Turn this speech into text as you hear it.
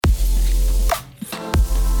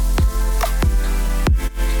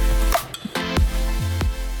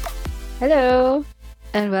Hello,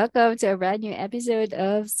 and welcome to a brand new episode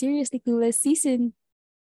of Seriously Clueless Season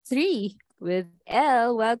 3 with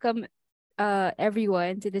Elle. Welcome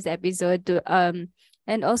everyone to this episode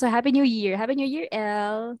and also Happy New Year. Happy New Year,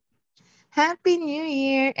 Elle. Happy New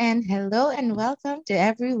Year and hello and welcome to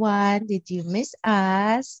everyone. Did you miss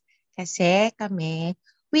us? Kasi kami,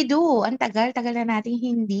 we do. Ang tagal-tagal na nating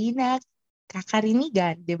hindi na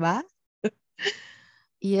kakarinigan, di ba?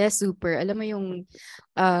 Yes, super. Alam mo yung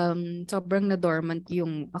sobrang na dormant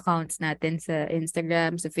yung accounts natin sa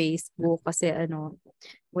Instagram, sa Facebook kasi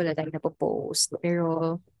wala tayong napopost.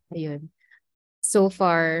 Pero ayun. So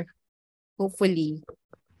far, hopefully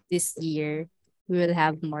this year we will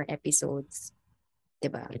have more episodes.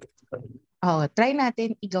 Diba? Oh, try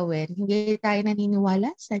natin igawin. Hindi tayo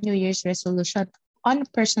naniniwala sa New Year's resolution on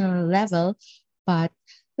a personal level, but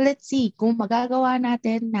let's see kung magagawa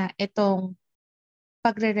natin na itong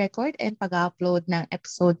pagre-record and pag-upload ng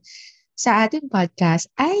episode sa ating podcast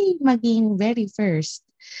ay maging very first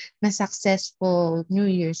na successful New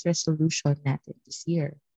Year's resolution natin this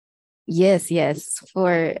year. Yes, yes.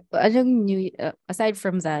 For anong new aside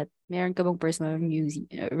from that, meron ka bang personal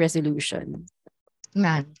resolution?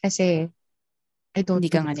 None. Kasi I don't Hindi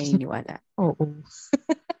ka nga believe. naniniwala. Oo.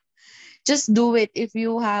 Just do it if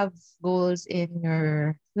you have goals in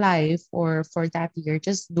your life or for that year.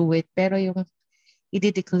 Just do it. Pero yung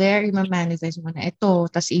i-declare, i-manifest mo na ito,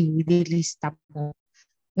 tapos i-lista mo.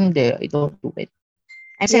 Hindi, I don't do it.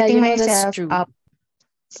 I'm Yeah, setting that's myself true. up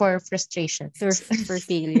for frustration. For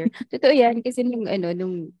failure. Totoo yan kasi nung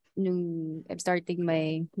I'm starting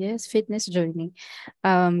my fitness journey.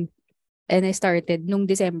 And I started nung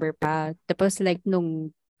December pa. Tapos like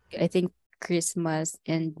nung I think Christmas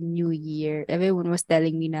and New Year, everyone was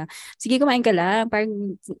telling me na, sige, kumain ka lang.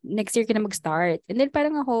 Parang next year ka na mag-start. And then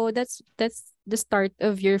parang ako, that's the start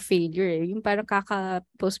of your failure. Eh. Yung parang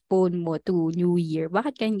kaka-postpone mo to New Year.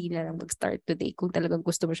 Bakit ka hindi na lang mag-start today kung talagang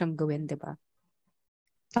gusto mo siyang gawin, di ba?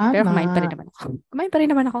 Pero kumain pa rin Tama. naman ako. Kumain pa rin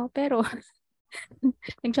naman ako, pero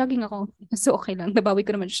nag-jogging ako. So okay lang, nabawi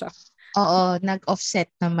ko naman siya. Oo,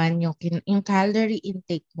 nag-offset naman yung calorie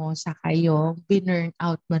intake mo sa yung binurn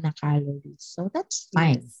out mo na calories. So, that's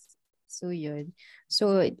fine. Yes. So yun.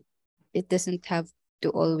 So it doesn't have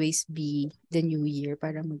to always be the new year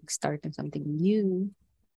para mag-start on something new.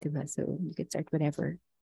 Diba? So you can start whenever.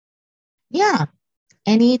 Yeah.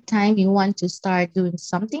 Anytime you want to start doing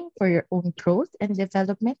something for your own growth and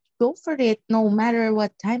development, go for it no matter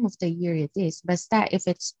what time of the year it is. Basta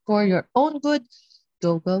if it's for your own good,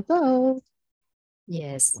 go, go, go.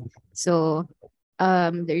 Yes. So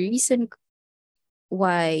the reason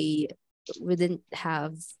why we didn't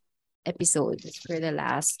have episodes for the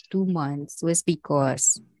last 2 months was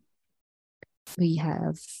because we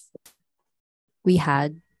had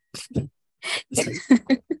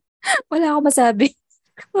wala akong masabi.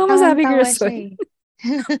 Wala akong masabi, Tawan-tawa siya Gerson. eh.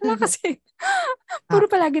 Wala kasi. Puro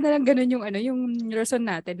palagi na lang ganun yung reason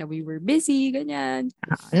natin na we were busy, ganyan.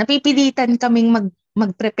 Napipilitan kaming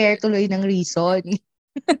mag-prepare tuloy ng reason.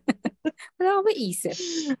 Wala akong maisip.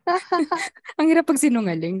 Ang hirap pag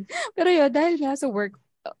sinungaling. Pero yun, dahil nga sa work,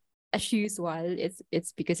 as usual,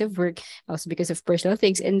 it's because of work, also because of personal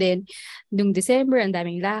things. And then, nung December, ang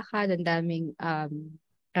daming lakad, ang daming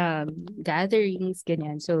gatherings,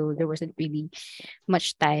 ganyan. So, there wasn't really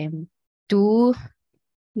much time to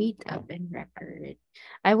meet up and record.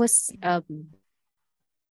 I was,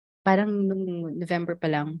 parang nung November pa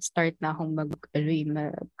lang, start na akong mag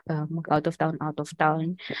out of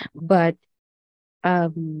town. But,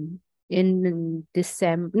 in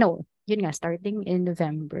December, no, yun nga, starting in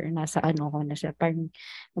November, nasa ko na siya. Parang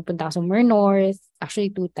nagpunta ako sa North,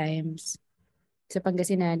 actually 2 times, sa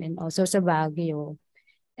Pangasinan and also sa Baguio.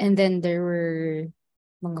 And then there were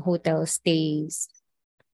mga hotel stays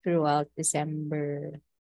throughout December.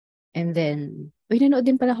 And then, nanood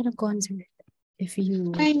din pala ako ng concert. If you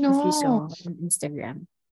I saw know. on Instagram.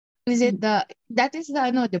 Is it that is the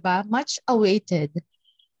diba? Much awaited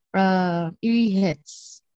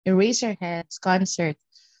Eraserheads concert.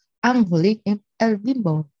 Ang huling El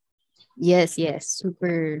Bimbo. Yes.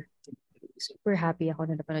 Super happy ako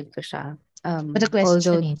na napanood ko siya. But the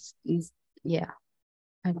question is, yeah.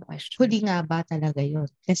 Ano question? Huli nga ba talaga yun?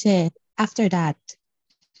 Kasi after that,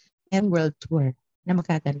 may world tour na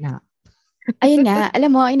magkaganda. Ayun nga,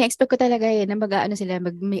 alam mo, ina-expect ko talaga na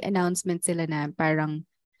may announcement sila na parang,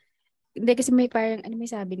 hindi kasi may parang, may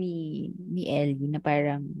sabi ni Ellie na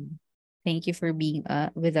parang, thank you for being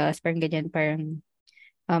with us, parang ganyan, parang,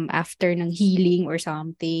 after ng healing or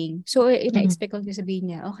something. So, ina-expect ko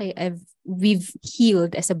sabihin niya, okay, we've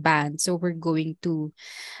healed as a band, so we're going to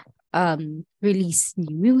release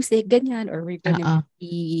new music, ganyan, or we're gonna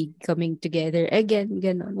be coming together again,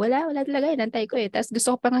 ganun. Wala talaga, inantay ko eh. Tapos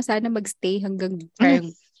gusto ko pa nga sana magstay hanggang parang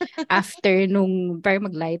after nung parang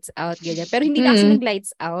mag-lights out, ganyan. Pero hindi na kasi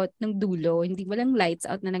nag-lights out ng dulo. Hindi, walang lights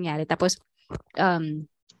out na nangyari. Tapos,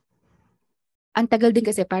 ang tagal din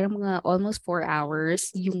kasi parang mga almost 4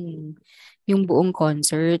 hours yung buong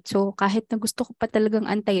concert. So, kahit na gusto ko pa talagang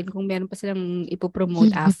antayin kung meron pa silang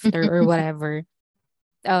ipopromote after or whatever,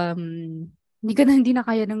 hindi na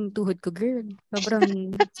kaya ng tuhod ko, girl.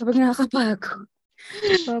 Sobrang nakakapagod.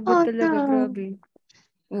 Pagod Oh talaga, no. grabe.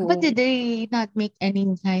 But Oo. did they not make any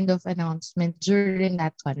kind of announcement during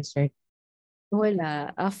that concert?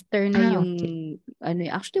 Wala. After na yung, Okay.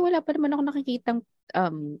 actually wala pa naman ako nakikitang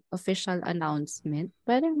official announcement.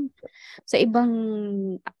 Parang sa ibang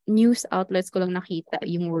news outlets ko lang nakita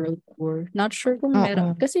yung World Tour. Not sure kung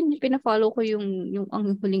meron. Oo. Kasi pina-follow ko yung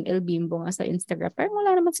ang huling El Bimbo nga sa Instagram. Parang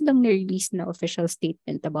wala naman silang nirelease na official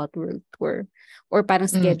statement about World Tour. Or parang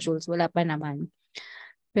schedules. Wala pa naman.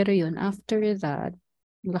 Pero yun, after that,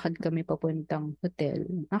 lakad kami papuntang hotel.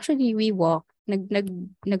 Actually, we walk.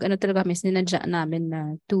 Ano talaga kami, sinadya namin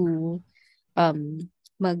na to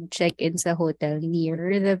mag-check-in sa hotel near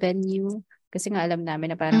the venue. Kasi nga alam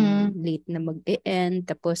namin na parang late na mag-end.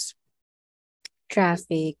 Tapos,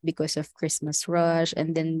 traffic because of Christmas rush.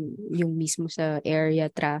 And then, yung mismo sa area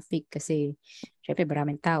traffic kasi, syempre,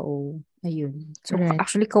 maraming tao. Ayun. So, Right.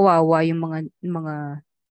 actually, kawawa yung mga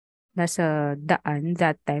nasa daan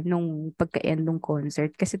that time nung pagka-end ng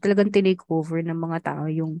concert kasi talagang tinake over ng mga tao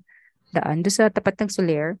yung daan doon sa tapat ng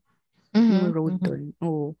Soler, yung road doon.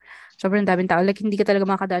 Oo. Sobrang daming tao. Like, hindi ka talaga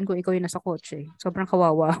makakadaan kung ikaw yung nasa kotse. Sobrang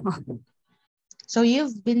kawawa. So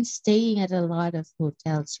you've been staying at a lot of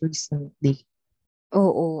hotels recently.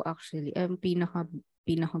 Oo, actually. Ang pinaka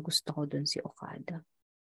gusto ko doon si Okada.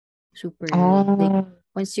 Super, like,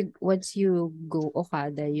 once you go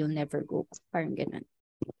Okada, you'll never go. Parang ganun.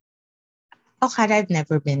 Okada, I've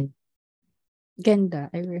never been.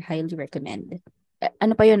 Ganda. I highly recommend.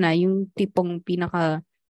 Ano pa yun yung tipong pinaka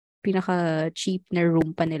cheap na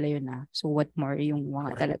room pa nila yun So what more yung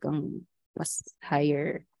mga talagang mas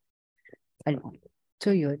higher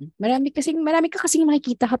So yun. Marami ka kasing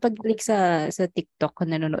makikita kapag like sa TikTok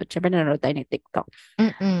kung nanonood. Syempre nanonood tayo ng TikTok.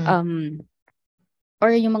 Or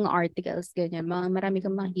yung mga articles, ganyan. Marami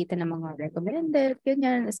kang makikita ng mga recommended,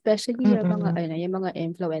 ganyan. Especially yung mga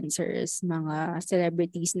influencers, mga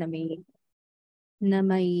celebrities na may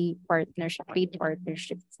paid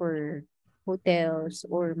partnership for hotels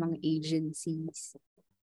or mga agencies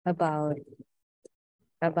about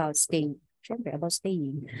staying. Siyempre, about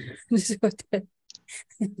staying. Sa hotel.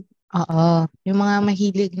 Oo. Yung mga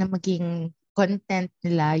mahilig na maging content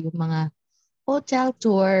nila, yung mga hotel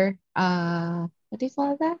tour, what do you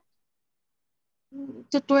call that?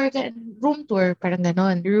 Room tour, parang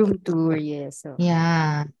ganon. Room tour, yes. So.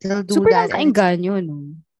 Yeah, they'll do Super that. nakakainganyo,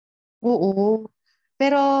 no? Oo.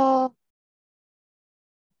 Pero,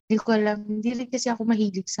 di ko alam, hindi rin kasi ako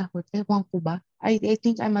mahilig sa hotel. Ewan ko ba? I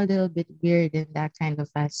think I'm a little bit weird in that kind of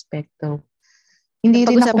aspect though. Hindi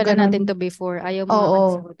rin ako Napag-usapan na natin ganon. to before. Ayaw mo nga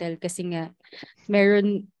sa hotel kasi nga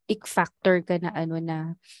meron factor ka na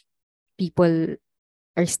na people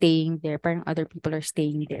are staying there. Parang other people are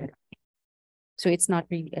staying there. So it's not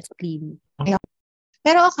really as clean.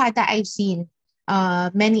 Pero Okada, I've seen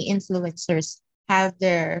many influencers have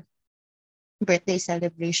their birthday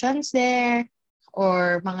celebrations there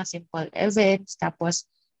or mga simple events. Tapos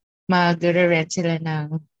magre-rent sila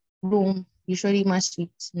ng room. Usually mga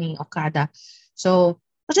suites ni Okada. So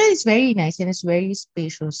actually it's very nice and it's very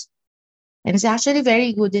spacious. And it's actually very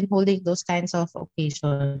good in holding those kinds of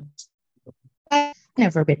occasions. I've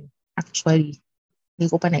never been, actually. Hindi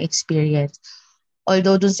ko pa na-experience.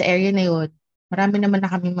 Although dun sa area na yun, marami naman na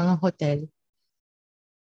kami mga hotel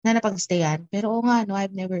na napag-stayan. Pero oo nga, no,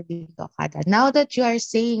 I've never been to Okada. Now that you are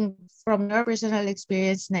saying from your personal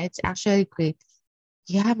experience na it's actually great,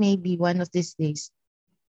 yeah, maybe one of these days,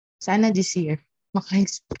 sana this year,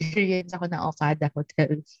 maka-experience ako ng Okada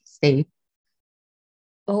hotel stay.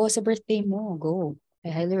 Oh, sa birthday mo, go. I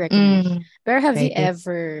highly recommend. Pero have you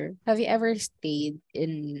ever stayed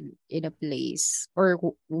in a place or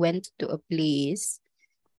went to a place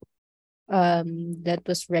that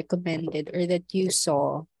was recommended or that you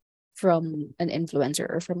saw from an influencer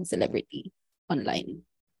or from a celebrity online?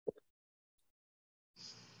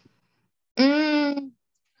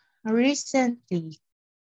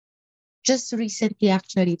 Just recently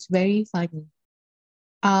actually, it's very funny.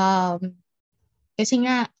 Kasi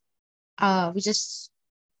nga, we just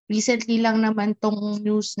recently lang naman tong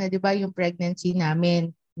news na, di ba, yung pregnancy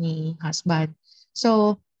namin ni husband.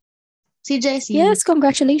 So, Si Jessie. Yes,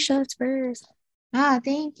 congratulations first.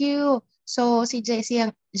 Thank you. So, si Jessie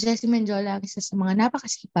Menjola ang isa sa mga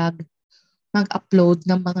napakasipag mag-upload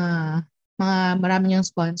ng mga marami niyang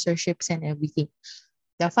sponsorships and everything.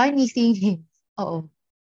 The funny thing is, oo.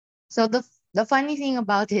 So, the funny thing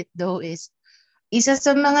about it though is, isa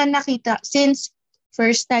sa mga nakita, since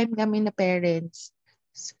first time kami na parents,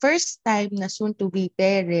 first time na soon to be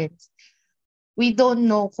parents, we don't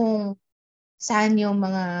know kung saan yung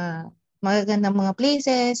mga magagandang mga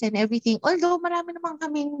places and everything. Although marami naman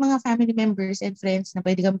kaming mga family members and friends na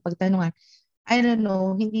pwede kami pagtanungan. I don't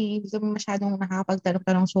know, hindi kami masyadong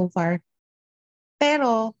nakakapagtanong-tanong so far.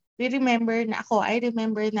 Pero, I remember na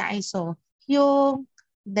I saw yung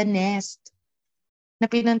The Nest na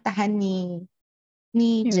pinuntahan ni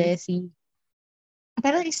Jessie.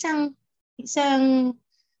 Pero isang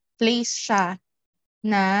place siya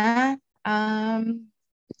na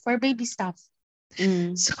for baby stuff.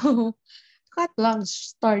 So, cut long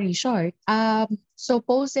story short,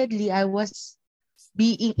 supposedly I was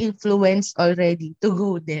being influenced already to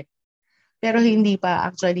go there. Pero hindi pa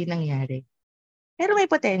actually nangyari. Pero may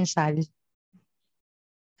potential.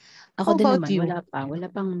 Ako How din about naman, you?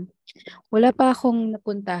 wala pa akong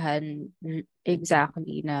napuntahan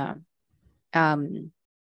exactly na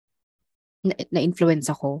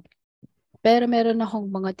na-influence ako. Pero meron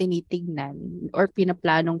akong mga tinitignan or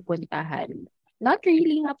pinaplanong puntahan. Not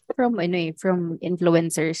really from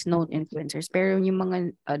influencers, known influencers, pero yung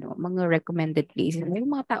mga recommended places. Yung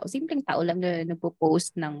mga tao, simpleng tao lang na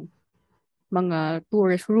nagpo-post ng mga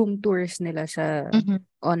tours, room tours nila sa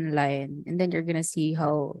online. And then you're gonna see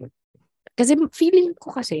how, kasi feeling ko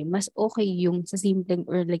kasi mas okay yung sa simpleng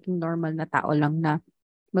or like normal na tao lang na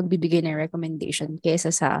magbibigay ng recommendation kaysa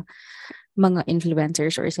sa mga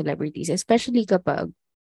influencers or celebrities, especially kapag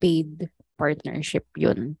paid partnership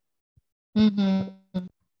yun.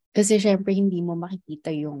 Kasi syempre hindi mo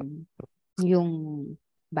makikita yung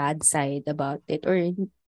bad side about it, or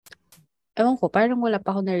ewan ko, parang wala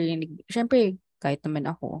pa ako narinig. Syempre kahit naman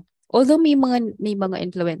ako, although may mga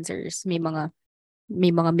influencers, may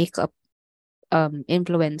mga makeup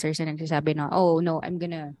influencers na nagsasabi na, oh no, I'm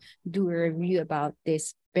gonna do a review about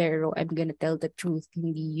this, pero I'm gonna tell the truth,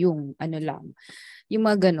 hindi yung lang. Yung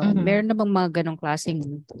mga ganon. Meron na bang mga ganong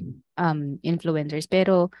klaseng influencers,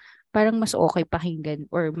 pero parang mas okay pakinggan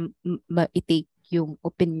or i-take yung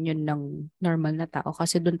opinion ng normal na tao,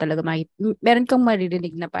 kasi doon talaga meron kang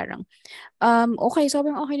maririnig na parang okay,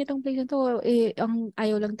 sobrang okay nitong place na to, ang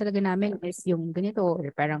ayaw lang talaga namin is yung ganito, or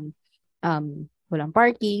parang walang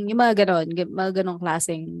parking, yung mga ganong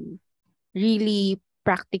klaseng really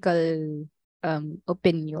practical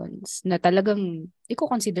opinions na talagang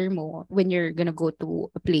i-consider mo when you're gonna go to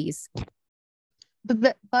a place.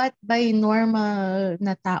 But by normal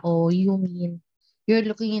na tao, you mean you're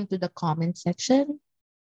looking into the comment section?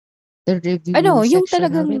 The review section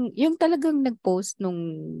of it? Yung talagang nag-post nung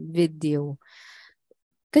video.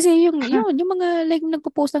 Kasi yung mga like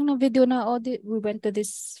nagpo-post lang ng video na we went to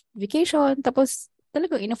this vacation, tapos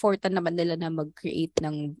talagang inaffortan naman nila na mag-create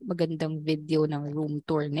ng magandang video ng room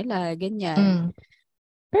tour nila, ganyan.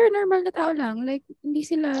 Pero normal na tao lang, like hindi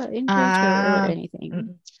sila influencer or anything.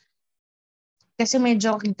 Kasi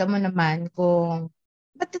medyo kita mo naman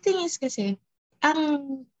but the thing is kasi,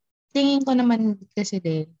 ang tingin ko naman kasi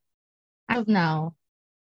din, as of now,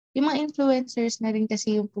 yung mga influencers na rin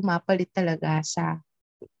kasi yung pumapalit talaga sa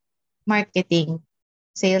marketing,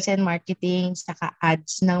 sales and marketing, saka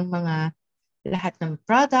ads ng mga lahat ng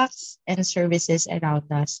products and services around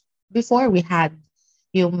us. Before, we had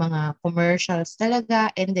yung mga commercials talaga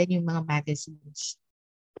and then yung mga magazines.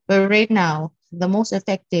 But right now, the most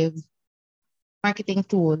effective marketing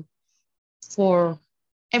tool for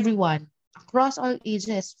everyone across all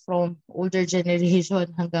ages, from older generation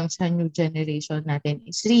hanggang sa new generation natin,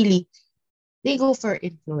 is really, they go for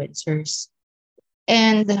influencers.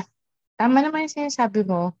 And tama naman yung sinasabi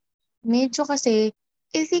mo, medyo kasi,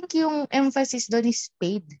 I think yung emphasis doon is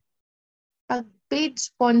paid. Pag paid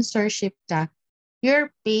sponsorship ka, you're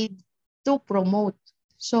paid to promote.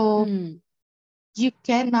 So, you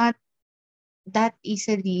cannot that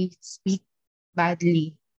easily speak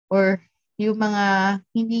badly or yung mga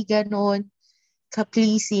hindi ganon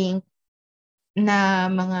ka-pleasing na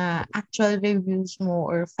mga actual reviews mo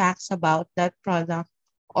or facts about that product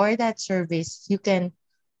or that service, you can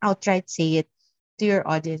outright say it to your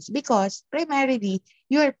audience because primarily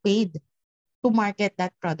you are paid to market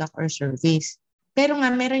that product or service. Pero nga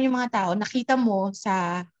meron yung mga tao nakita mo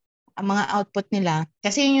sa mga output nila,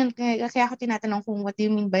 kasi yun kaya ako tinatanong kung what do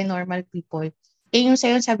you mean by normal people. Yung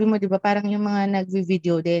sa'yo sabi mo, di ba, parang yung mga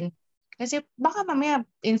nagvi-video din, kasi baka mamaya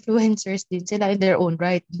influencers din sila in their own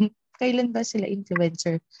right. kailan ba sila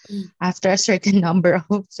influencer? After a certain number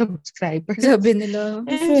of subscribers. Sabi nila,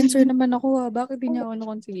 influencer naman ako bakit di niya ako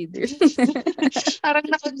na-consider? Parang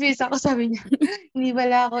na-confuse ako, sabi niya, hindi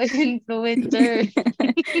pala ako influencer.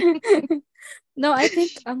 No, I think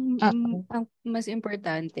ang mas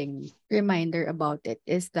importanteng reminder about it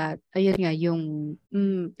is that ayun nga yung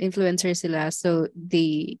influencer sila, so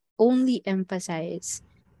they only emphasize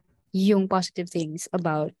yung positive things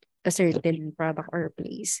about a certain product or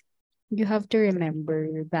place. You have to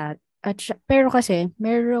remember that pero kasi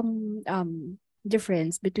merong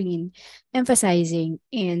difference between emphasizing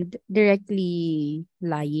and directly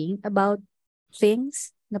lying about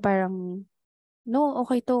things na parang no,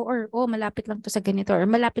 okay to, or oh, malapit lang to sa ganito, or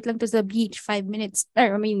malapit lang to sa beach, 5 minutes,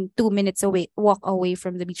 or I mean, 2 minutes away, walk away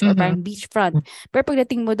from the beach, or parang beachfront. Pero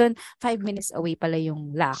pagdating mo doon, 5 minutes away pala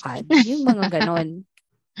yung lakad. Yung mga ganon.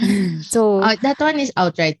 So, that one is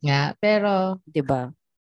outright nga. Pero, diba?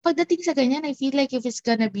 pagdating sa ganyan, I feel like if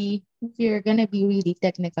you're gonna be really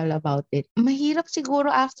technical about it, mahirap siguro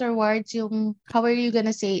afterwards yung, how are you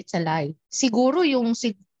gonna say it's a lie? Siguro yung,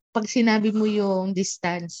 pag sinabi mo yung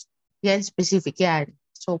distance, yan, specific yan.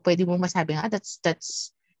 So, pwede mo masabi nga, that's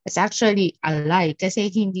actually a lie. Kasi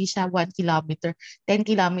hindi siya 1 kilometer, 10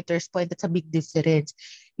 kilometers point, that's a big difference.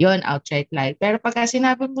 Yon, outright lie. Pero pagka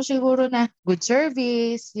sinabi mo siguro na good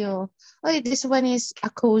service, this one is a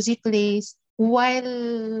cozy place, while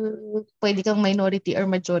pwede kang minority or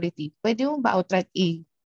majority, pwede mo ba outright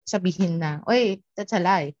sabihin na, that's a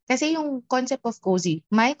lie. Kasi yung concept of cozy,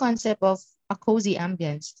 my concept of a cozy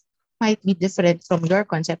ambience might be different from your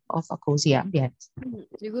concept of a cozy ambience.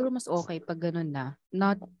 Siguro mas okay pag ganun na,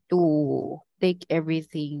 not to take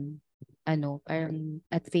everything parang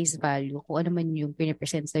at face value, kung ano man yung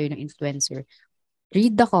pinipresent sa'yo ng influencer.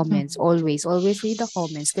 Read the comments, always read the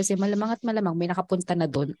comments, kasi malamang at malamang may nakapunta na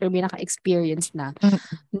doon or may naka-experience na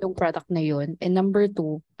nung product na yun. And number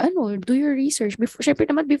 2, do your research. Syempre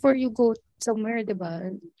naman before you go somewhere, diba?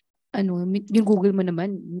 Yung Google mo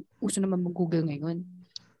naman, uso naman mag-Google ngayon.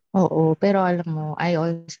 Oo, pero alam mo,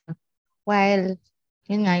 while,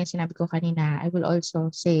 yun nga yung sinabi ko kanina, I will also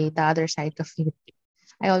say the other side of it.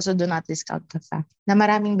 I also do not discount the fact na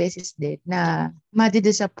maraming beses din na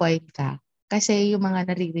madi-disappoint ka kasi yung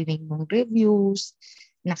mga naririnig mong reviews,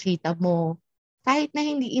 nakita mo, kahit na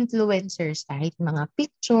hindi influencers, kahit mga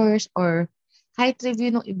pictures or kahit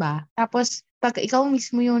review ng iba. Tapos, pag ikaw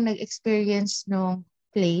mismo yung nag-experience ng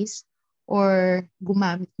place or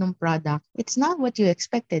gumamit ng product, it's not what you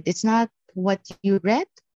expected. It's not what you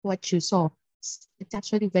read, what you saw. It's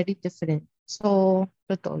actually very different. So,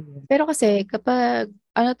 totoo yun. Pero kasi, kapag,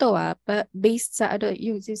 based sa,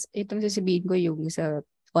 itong sasabihin ko yung sa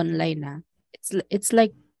online na, it's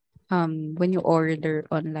like, when you order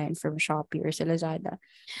online from Shopee or sa Lazada,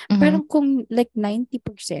 parang kung like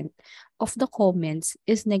 90% of the comments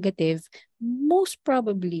is negative, most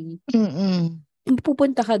probably,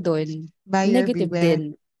 pupunta ka doon, negative beware din.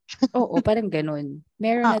 Oo, parang ganun.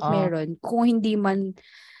 Meron at meron. Kung hindi man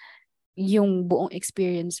yung buong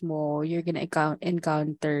experience mo, you're gonna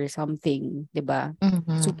encounter something, di ba?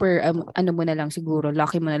 Super, mo na lang siguro,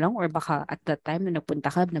 lucky mo na lang, or baka at that time na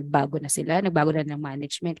nagpunta ka, nagbago na ng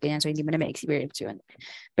management, ganyan, so hindi mo na may experience yun.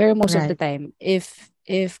 Pero most of the time, if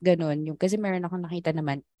ganun, kasi meron akong nakita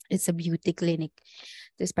naman, it's a beauty clinic.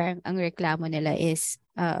 Tapos parang ang reklamo nila is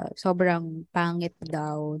sobrang pangit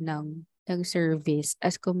daw ng service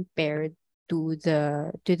as compared to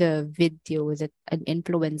the video that an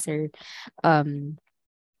influencer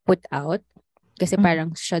put out. Kasi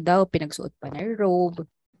parang siya daw pinagsuot pa ng robe.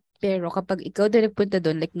 Pero kapag ikaw daw nagpunta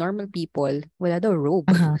doon, like normal people, wala daw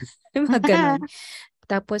robe. Mga ganun.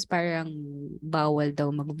 Tapos parang bawal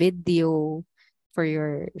daw mag-video for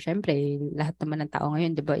syempre, lahat naman ng tao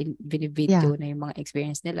ngayon, di ba, video na yung mga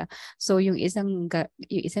experience nila. So, yung isang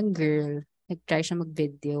girl, nag-try siya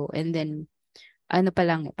mag-video, and then,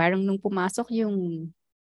 parang nung pumasok yung,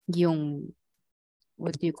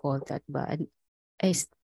 what do you call that ba? An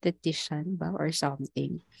esthetician ba? Or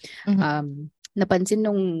something. Napansin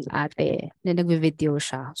nung ate na nagve-video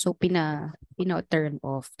siya. So, pina-turn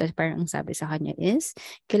off. Tapos parang ang sabi sa kanya is,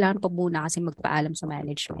 kailangan pa muna kasi magpaalam sa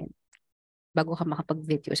management bago ka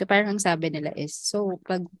makapag-video. So, parang ang sabi nila is, so,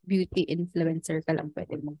 pag beauty influencer ka lang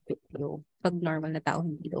pwede mag-video. Pag normal na tao,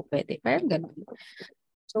 hindi daw pwede. Parang ganun.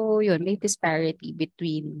 So, yun, may disparity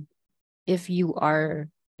between if you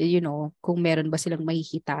are, kung meron ba silang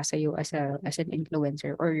makikita sa'yo as an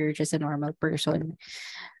influencer, or you're just a normal person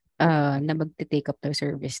na magte-take up ng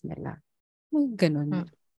service nila.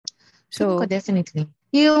 Ganun. So, ko definitely.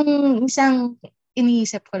 Yung isang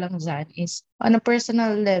iniisip ko lang dyan is, on a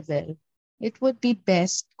personal level, it would be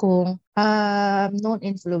best kung known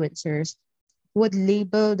influencers would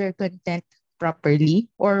label their content properly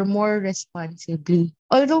or more responsibly.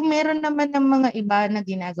 Although meron naman ng mga iba na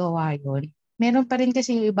ginagawa yun, meron pa rin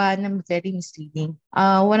kasi yung iba na very misleading.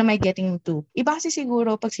 What am I getting to? Iba kasi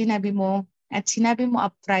siguro pag sinabi mo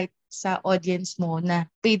upright sa audience mo na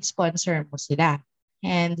paid sponsor mo sila.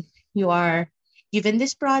 And you are given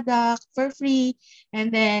this product for free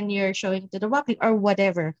and then you're showing to the public or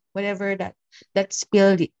whatever that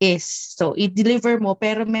spill is. So, i-deliver mo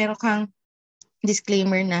pero meron kang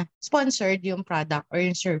disclaimer na sponsored yung product or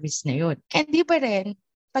yung service na yun. And di ba rin,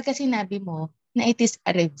 pagka sinabi mo na it is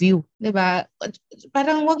a review, di ba?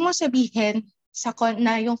 Parang wag mo sabihin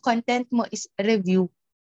na yung content mo is a review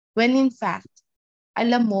when in fact,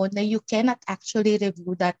 alam mo na you cannot actually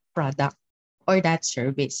review that product or that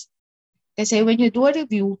service. Kasi when you do a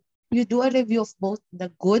review of both the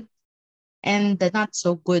good and the not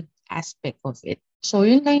so good aspect of it. So,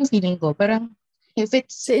 yun lang yung feeling ko. Parang, if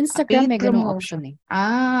it's Sa Instagram, may ganung promotion.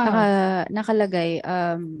 option nakalagay,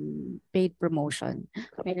 paid promotion.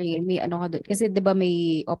 May ano ka doon. Kasi 'di ba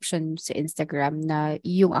may option sa Instagram na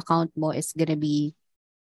yung account mo is gonna be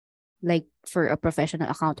like for a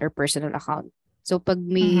professional account or personal account. So pag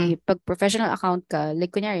pag professional account ka,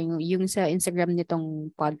 like kunyari yung sa Instagram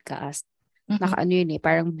nitong podcast, naka-ano yun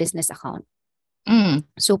parang business account.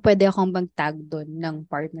 So pwede akong mag-tag doon ng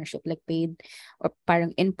partnership, like paid or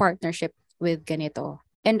parang in partnership with ganito.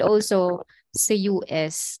 And also, sa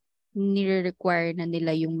US, nire-require na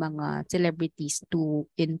nila yung mga celebrities to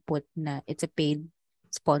input na it's a paid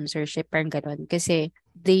sponsorship, parang ganon. Kasi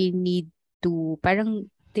they need to, parang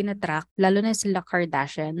tinatrack, lalo na sila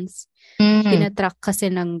Kardashians, tinatrack kasi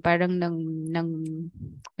ng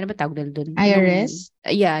ano ba tawag doon? IRS?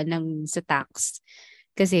 Ng sa tax.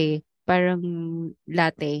 Kasi parang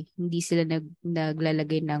latte, hindi sila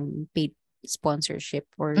naglalagay ng paid sponsorship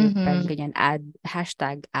or parang ganyan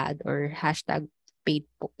hashtag ad or hashtag paid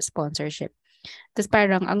sponsorship. Tapos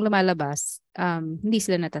parang ang lumalabas, hindi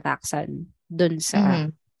sila natataksan dun sa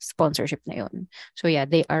sponsorship na yun. So yeah,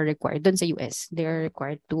 they are required dun sa US. They are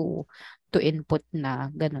required to input na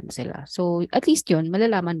ganun sila. So at least yun,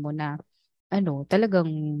 malalaman mo na talagang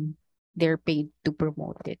they're paid to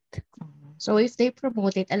promote it. So if they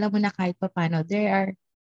promote it, alam mo na kahit paano, there are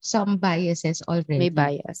some biases already. May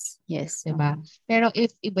bias, yes. Diba? Pero if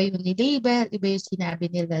iba yung ni-label, iba yung sinabi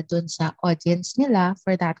nila dun sa audience nila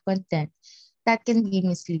for that content, that can be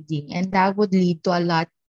misleading. And that would lead to a lot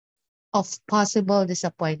of possible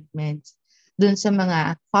disappointments dun sa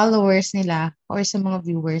mga followers nila or sa mga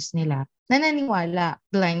viewers nila na naniwala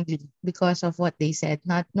blindly because of what they said,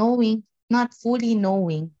 not fully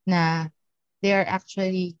knowing na they are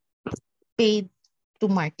actually paid to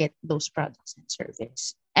market those products and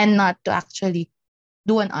services and not to actually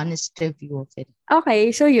do an honest review of it.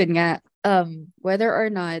 Okay, so yun nga, whether or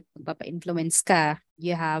not papa-influence ka,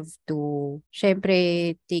 you have to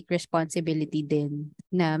syempre take responsibility din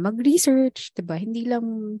na mag-research, 'di ba? Hindi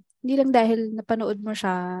lang dahil napanood mo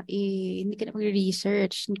siya, hindi ka na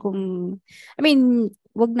mag-research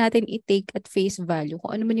wag natin i-take at face value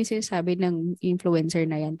kung ano man yung sinasabi ng influencer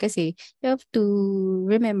na yan kasi you have to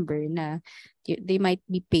remember na they might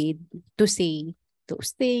be paid to say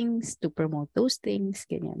those things, to promote those things,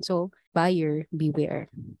 ganyan. So, buyer beware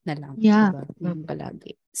na lang. Yeah. Diba?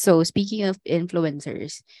 Palagi. So, speaking of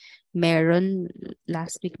influencers, meron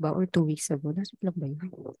last week ba or 2 weeks ago? Last week lang ba yun?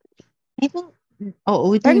 I think,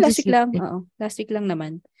 last week lang. Oo, last week lang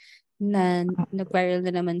naman na nag-viral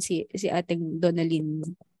na naman si ating Donalyn.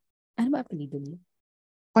 Ano ba apelido niya?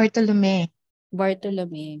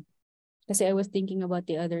 Bartolome. Kasi I was thinking about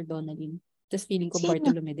the other Donalyn. Tapos feeling ko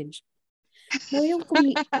Bartolome din siya. No, yung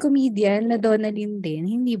comedian na Donalyn din.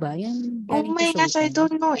 Hindi ba? Yan, oh my gosh, I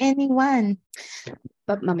don't know anyone.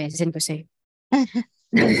 Mamaya, send ko sa'yo.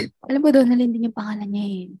 Alam ko, Donalyn din yung pangalan niya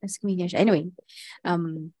eh. Tapos comedian siya. Anyway,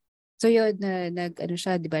 so yun,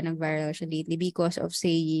 nag-viral siya lately because of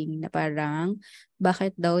saying na parang,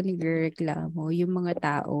 bakit daw nagreklamo yung mga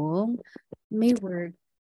taong may work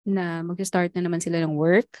na mag-start na naman sila ng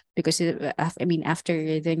work because, after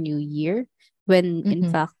the new year, when in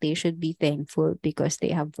fact they should be thankful because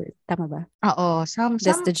they have work. Tama ba? Oo.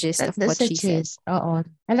 That's the gist of what she said. Oo.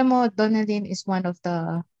 Alam mo, Donalyn is one of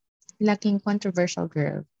the laking controversial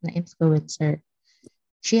girl na influencer.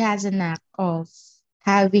 She has a knack of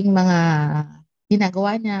having mga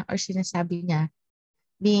ginagawa niya or sinasabi niya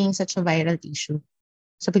being such a viral issue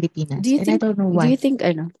sa Pilipinas. I don't know why.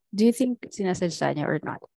 Do you think sinasadya niya or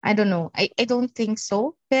not? I don't know. I don't think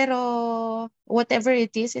so. Pero whatever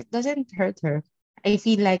it is, it doesn't hurt her. I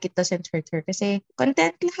feel like it doesn't hurt her kasi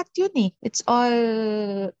content lahat yun eh. It's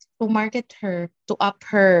all to market her, to up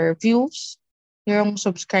her views, yung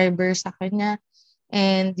subscribers sa kanya,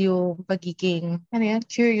 and yung pagiging,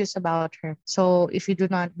 curious about her. So, if you do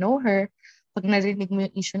not know her, pag narinig mo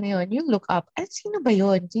yung issue na yun, you look up, sino ba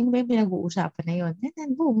yun? Sino ba yung pinag-uusapan na yun? And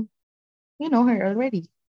then, boom, you know her already.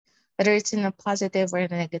 Whether it's in a positive or a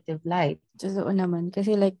negative light. Totoo naman.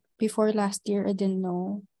 Kasi like, before last year, I didn't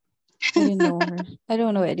know her. I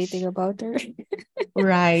don't know anything about her.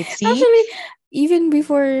 Right. See? Actually, even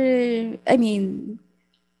before, I mean,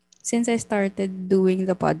 since I started doing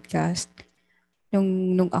the podcast,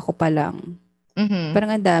 nung ako pa lang,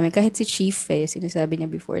 parang ang dami. Kahit si Chief sinasabi niya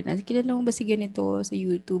before na, kilala mo ba si ganito sa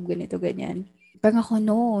YouTube, ganito, ganyan. Parang ako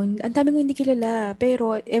noon, ang dami ko hindi kilala.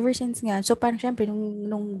 Pero ever since nga, so parang syempre,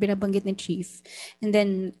 nung binabanggit ni Chief, and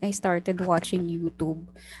then I started watching YouTube,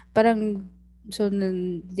 parang, so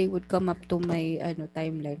they would come up to my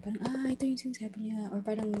timeline. Parang, ito yung sinasabi niya. Or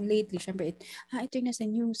parang lately, syempre, ito yung nasa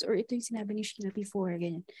news. Or ito yung sinabi ni Sheila before,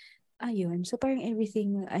 ganyan. Ayun. So parang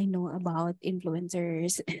everything I know about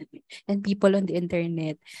influencers and people on the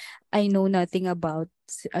internet, I know nothing about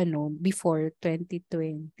before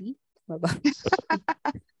 2020.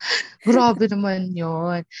 Grabe naman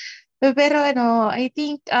yun. Pero I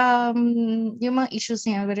think yung mga issues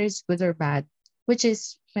niya, whether it's good or bad, which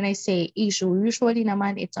is, when I say issue, usually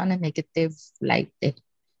naman it's on a negative light eh.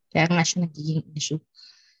 Kaya nga siya nagiging issue.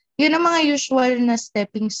 Yun ang mga usual na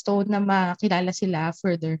stepping stone na makilala sila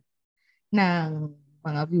further ng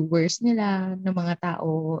mga viewers nila, ng mga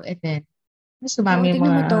tao, and then sumami yung Tingnan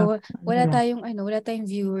mga... mo to, wala tayong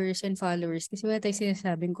viewers and followers kasi wala tayong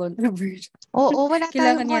sinasabing controversial. Oo, wala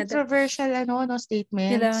tayong Kailangan controversial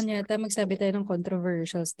statements. Kailangan yata magsabi tayo ng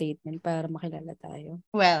controversial statement para makilala tayo.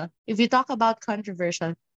 Well, if you talk about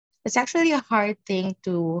controversial, it's actually a hard thing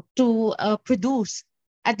to produce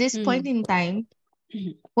at this point in time.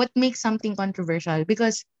 What makes something controversial?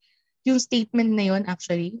 Because yung statement na yun,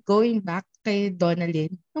 actually, going back kay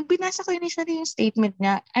Donalyn, nung binasa ko initially yung statement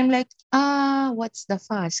niya, I'm like, what's the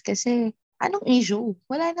fuss? Kasi, anong issue?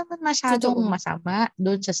 Wala naman masyadong masama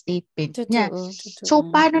doon sa statement niya. Totoo. So,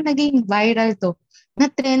 paano naging viral to? Na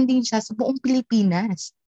trending siya sa buong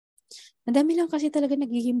Pilipinas. Ang dami lang kasi talaga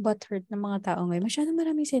nagiging butthurt ng mga tao ngayon. Masyadong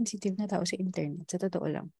maraming sensitive na tao sa internet. Sa totoo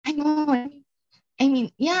lang. I know. I mean,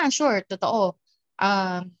 yeah, sure, totoo.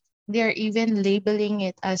 They're even labeling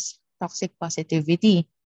it as toxic positivity.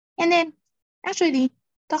 And then, actually,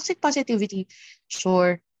 toxic positivity,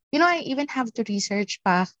 sure. I even have to research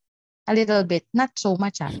pa a little bit. Not so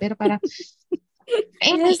much, pero parang...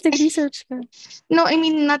 Yes, nag-research ka. No, I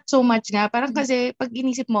mean, not so much nga. Parang kasi, pag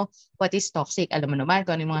inisip mo, what is toxic? Alam mo naman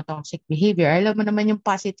kung ano yung mga toxic behavior. Alam mo naman yung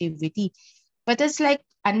positivity. But it's like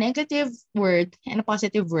a negative word and a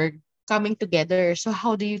positive word coming together. So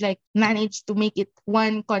how do you manage to make it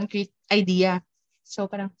one concrete idea? So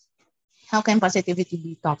parang, how can positivity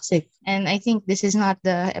be toxic? And I think this is not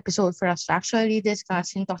the episode for us to actually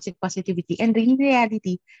discuss in toxic positivity. And in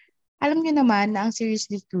reality, alam niyo naman na ang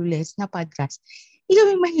Seriously Clueless na podcast, hindi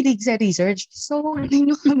kami mahilig sa research. So, hindi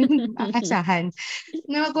nyo kami aasahan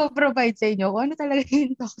na mag-provide sa inyo kung ano talaga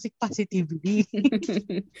yung toxic positivity.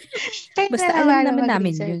 Basta alam naman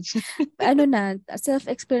namin yun.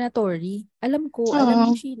 Self-explanatory. Alam ko,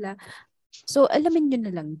 alam ni Sheila. So, alamin nyo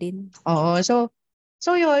na lang din. Oo.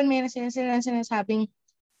 So yun, may sinasabing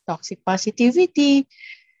toxic positivity.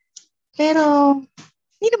 Pero,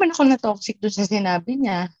 hindi naman ako na-toxic doon sa sinabi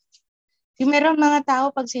niya. Yung meron mga tao,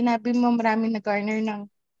 pag sinabi mo maraming nag-garner ng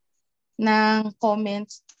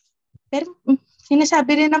comments, pero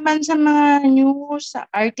sinasabi rin naman sa mga news, sa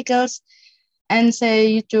articles, and sa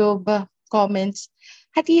YouTube comments,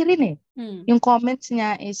 hati rin eh. Yung comments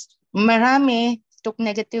niya is, marami took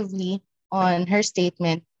negatively on her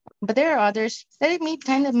statement, but there are others that it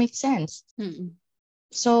kind of make sense.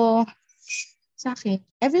 So, sa akin,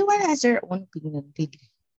 everyone has their own opinion, really.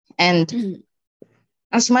 And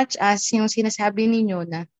as much as yung sinasabi ninyo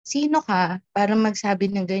na sino ka para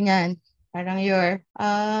magsabi ng ganyan, parang you're,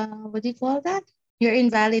 what do you call that? You're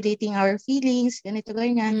invalidating our feelings, ganito,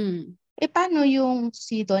 ganyan. Paano yung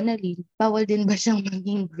si Donalyn? Bawal din ba siyang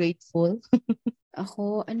maging grateful?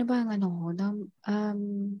 Ako, ano ba ang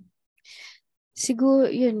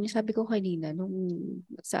siguro, yun, sabi ko kanina,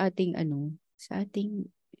 sa ating, ano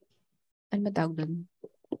matawag doon?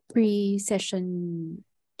 Pre-session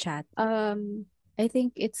chat. I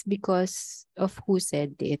think it's because of who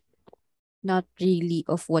said it, not really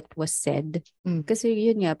of what was said. Kasi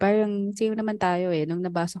yun nga, parang same naman tayo nung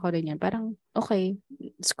nabasa ko rin yan, parang okay,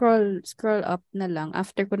 scroll up na lang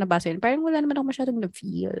after ko nabasa yun. Parang wala naman ako masyadong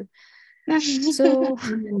na-feel. So,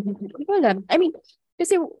 hindi ko alam. I mean,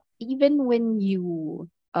 kasi even when you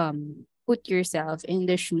put yourself in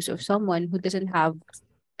the shoes of someone who doesn't have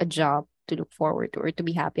a job to look forward to or to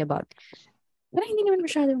be happy about, parang hindi naman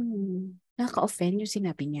masyadong nakaka-offend yung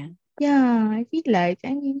sinabi niya. Yeah, I feel like,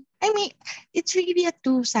 I mean, it's really a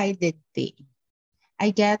two-sided thing. I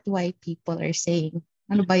get why people are saying,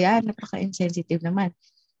 ano ba yan? Napaka-insensitive naman.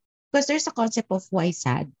 Because there's a concept of why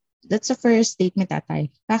sad. That's the first statement, tatay.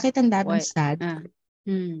 Bakit ang daming What? sad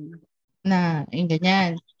Hmm. na yung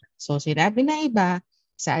ganyan? So, sinabi na iba,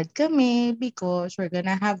 sad kami because we're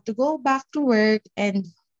gonna have to go back to work, and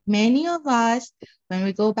many of us, when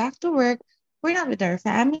we go back to work, we're not with our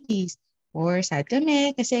families. Or sad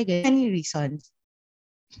kami kasi many reasons.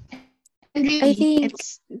 And I really, think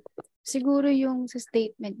it's siguro yung sa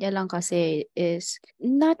statement niya lang kasi is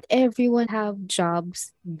not everyone have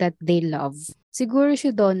jobs that they love. Siguro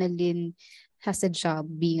si Donalyn has a job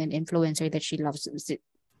being an influencer that she loves.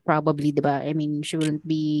 Probably, di ba? I mean, she wouldn't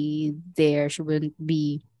be there. She wouldn't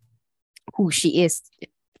be who she is.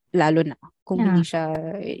 Lalo na kung yeah. hindi siya,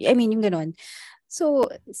 I mean, yung ganon. So,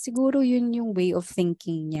 siguro yun yung way of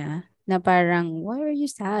thinking niya na parang, why are you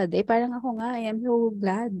sad? Eh, parang ako nga, I am so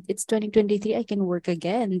glad. It's 2023, I can work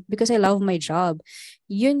again because I love my job.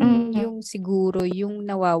 Yun Mm-hmm. yung siguro yung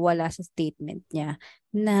nawawala sa statement niya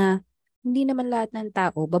na hindi naman lahat ng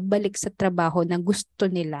tao babalik sa trabaho na gusto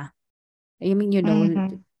nila. I mean,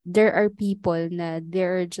 Mm-hmm. there are people na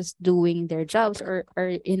they're just doing their jobs or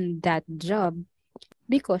are in that job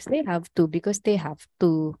because they have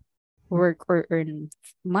to work or earn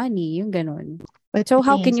money, yung ganun. But So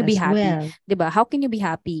the how thing can is you be as happy? well, 'Di ba? How can you be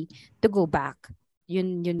happy to go back?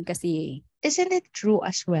 Yun kasi. isn't it true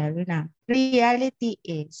as well na reality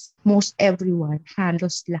is most everyone,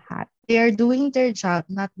 halos lahat, they are doing their job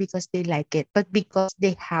not because they like it, but because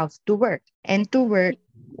they have to work. And to work,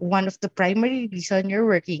 one of the primary reason you're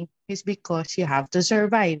working is because you have to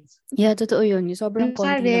survive. Yeah, totoo yun. Yung sobrang konti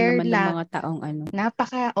lang Rare naman ng lang, mga taong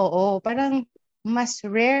ano. parang mas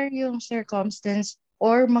rare yung circumstance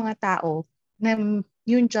or mga tao na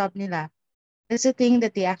yung job nila is a thing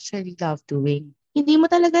that they actually love doing. Hindi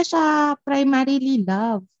mo talaga siya primarily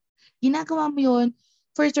love. Ginagawa mo yun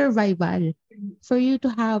for survival. For you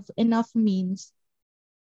to have enough means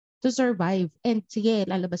to survive. And sige,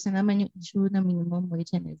 lalabas na naman yung issue na minimum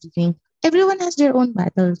wage and everything. Everyone has their own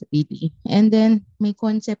battles, really. And then, may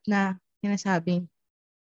concept na sinasabing,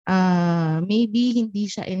 maybe hindi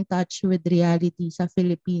siya in touch with reality sa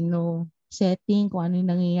Filipino setting, kung ano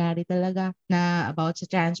yung nangyayari talaga na about sa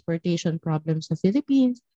transportation problems sa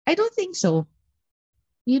Philippines. I don't think so.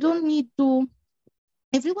 You don't need to,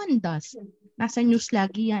 everyone does. Nasa news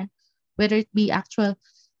lagi yan. Whether it be actual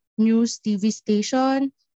news, TV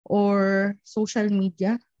station, or social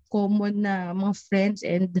media, common na mga friends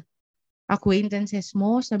and acquaintances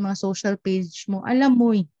mo sa mga social page mo, alam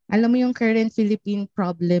mo yung current Philippine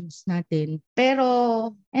problems natin.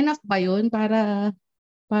 Pero enough ba yun para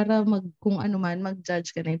kung ano man,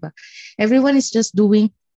 mag-judge ka na iba? Everyone is just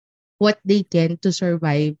doing what they can to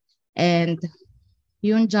survive. And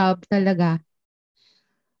yung job talaga,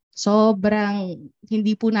 sobrang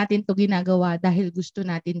hindi po natin to ginagawa dahil gusto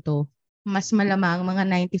natin to. Mas malamang mga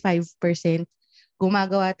 95%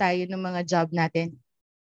 gumagawa tayo ng mga job natin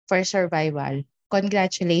for survival.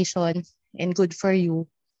 Congratulations and good for you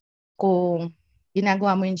kung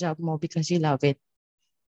ginagawa mo yung job mo because you love it.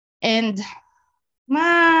 And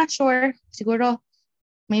sure, siguro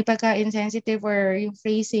may pagka-insensitive or yung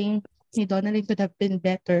phrasing ni Donalyn could have been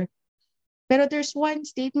better. Pero there's one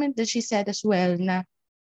statement that she said as well na,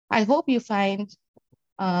 I hope you find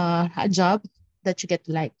a job that you get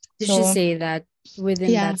to like. Did she say that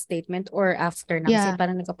within yeah. that statement or after na? Kasi Yeah.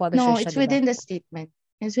 parang nag-apologize No, siya, it's diba? within the statement.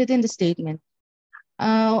 It's within the statement.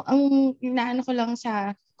 Ang inaano ko lang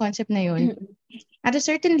sa concept na yun, at a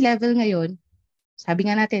certain level ngayon,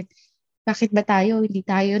 sabi nga natin, bakit ba hindi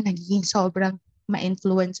tayo nagiging sobrang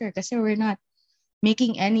ma-influencer? Kasi we're not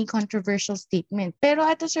making any controversial statement. Pero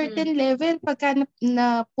at a certain level, pagka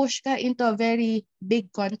na-push ka into a very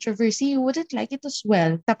big controversy, you wouldn't like it as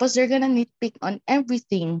well. Tapos they're gonna nitpick on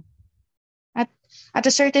everything. At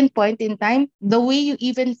a certain point in time, the way you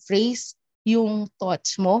even phrase yung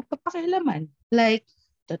thoughts mo, papakialaman. Like,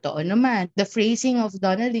 totoo naman, the phrasing of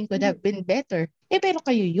Donalyn could have been better. Pero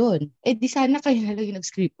kayo yun. Di sana kayo na lang yung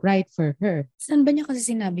nag-script write for her. Saan ba niya kasi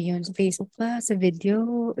sinabi yun? Sa Facebook ba? Sa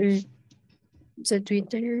video? Or sa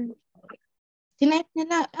Twitter? Tinype niya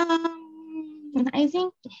na, I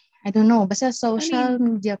think, I don't know, basta social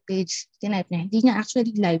media page, tinype niya. Hindi niya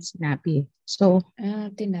actually live sinabi. So,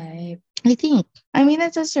 tinype. I think,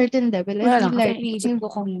 at a certain level, I feel like, iniisip ko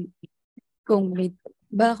kung may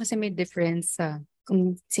Baka kasi may difference sa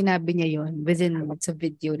kung sinabi niya yon within sa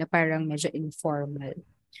video na parang medyo informal.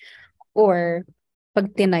 Or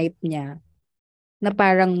pag tinype niya, na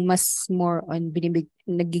parang mas more on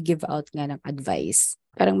nag-give out nga ng advice.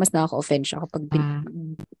 Parang mas nakaka-offend siya kapag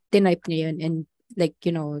tinype niya yun and like,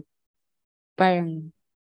 parang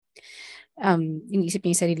iniisip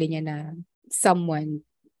niya yung sarili niya na someone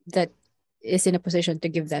that is in a position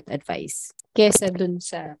to give that advice. Kesa dun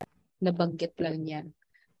sa nabanggit lang niya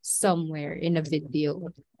somewhere in a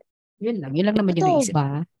video. Yun lang naman yung Totoo naisip.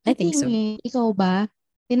 ba? I think so. Ikaw ba?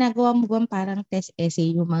 Ginagawa mo ba parang test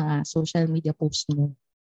essay yung mga social media posts mo?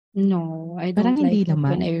 No, I Parang don't like hindi it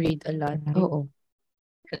naman. when I read a lot. Oo.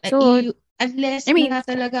 So, unless na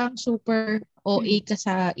talagang super OA ka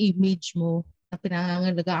sa image mo, na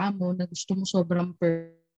pinangangalagaan mo, na gusto mo sobrang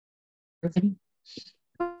perfect.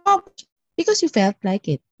 Because you felt like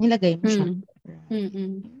it. Nilagay mo siya.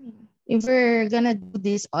 If we're gonna do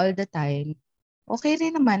this all the time, okay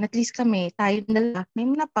rin naman. At least kami, tayo na lang, may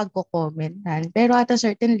mga pagko-commentan. Pero at a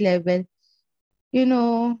certain level,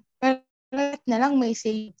 parang na lang may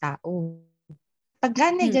say tao.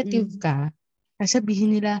 Pagka negative ka,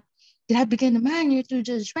 sabihin nila, grabe ka naman, you're too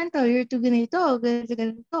judgmental, you're too ganito.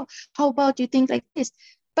 How about you think like this?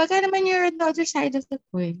 Pagka naman you're on the other side of the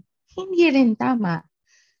coin, hindi rin tama.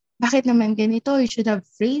 Bakit naman ganito? You should have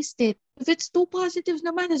phrased it. If it's too positive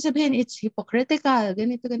naman, sabihin, it's hypocritical,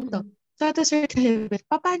 ganito. So at a certain level,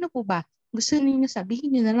 paano po ba? Gusto niyo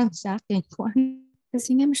sabihin niyo na lang sa akin kung ano.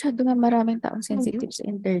 Kasi nga masyado nga maraming taong sensitive sa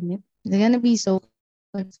internet. They're gonna be so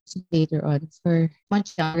later on for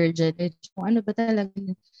much younger generation. Kung ano ba talaga,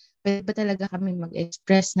 pwede ba talaga kami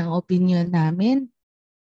mag-express ng opinion namin?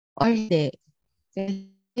 Or hindi?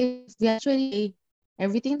 If we actually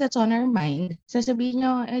everything that's on our mind, sasabihin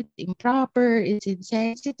nyo, it's improper, it's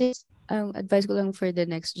insensitive. Advice ko lang for the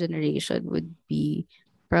next generation would be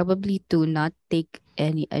probably to not take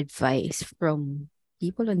any advice from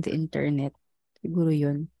people on the internet. Siguro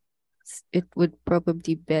yun. It would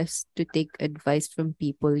probably best to take advice from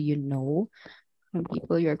people you know, from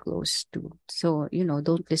people you're close to. So,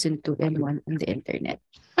 don't listen to anyone on the internet.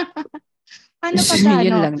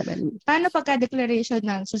 Paano pagka declaration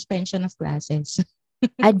ng suspension of classes?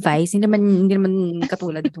 Advice, hindi naman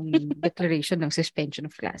katulad ng declaration ng suspension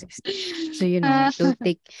of classes. So,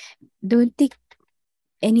 don't take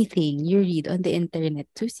anything you read on the internet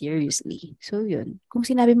too seriously. So, yun. Kung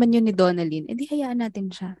sinabi man yun ni Donalyn, edi hayaan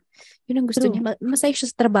natin siya. Yun ang gusto niya. Masaya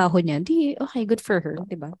siya sa trabaho niya. Di, okay, good for her.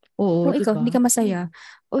 Diba? Oo, kung ikaw, hindi ka masaya,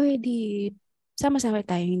 o edi, sama-sama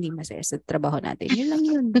tayo hindi masaya sa trabaho natin. Yun lang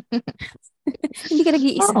yun. Hindi ka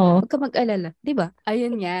nag-iisa. Huwag ka mag-alala. Diba?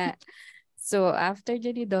 Ayun nga. So, after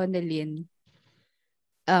dyan ni Donalyn,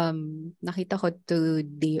 nakita ko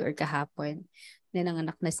today or kahapon na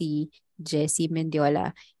nanganak na si Jessie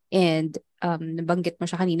Mendiola. And nabanggit mo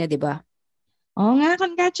siya kanina, di ba? Oo nga,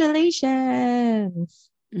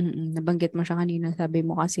 congratulations! Nabanggit mo siya kanina. Sabi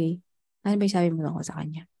mo kasi, ano ba yung sabi mo ako sa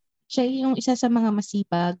kanya? Siya yung isa sa mga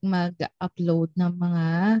masipag mag-upload ng mga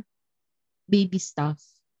baby stuff.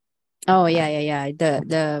 Oh, yeah.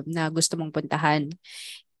 The na gusto mong puntahan.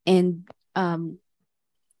 And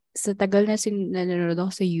sa tagal na nanonood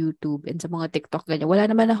ako sa YouTube and sa mga TikTok ganyan, wala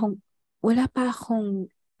pa akong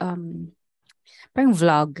parang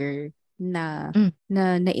vlogger na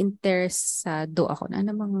interesado ako na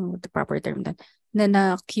mga the proper term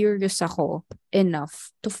na curious ako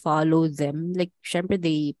enough to follow them. Like, syempre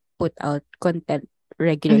they put out content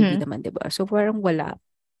regularly naman, diba? So, parang wala.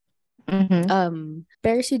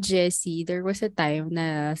 Pero si Jessie, there was a time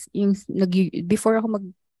na before ako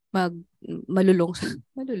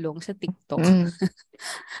malulong sa TikTok.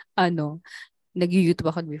 Nag-YouTube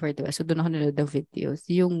ako before, diba? So, doon ako nanonood ng videos.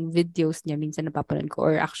 Yung videos niya, minsan napapanood ko.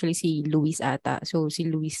 Or actually, si Luis ata. So, si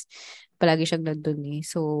Luis, palagi siyang nandun eh.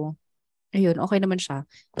 So, ayun, okay naman siya.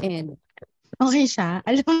 And, okay siya?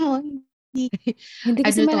 Alam mo, hindi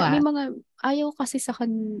kasi may mga ayaw kasi sa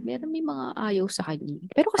kanya. May mga ayaw sa kanya.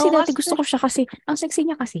 Pero kasi dati gusto ko siya kasi, ang sexy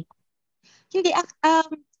niya kasi. Hindi,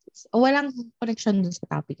 walang connection dun sa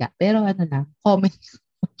topic. Pero comment.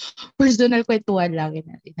 Personal kwentuhan lang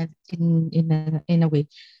in a way.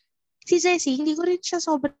 Si Jessie, hindi ko rin siya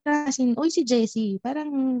sobrang si Jessie,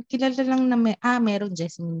 parang kilala lang na merong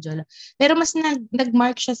Jessie Mendiola. Pero mas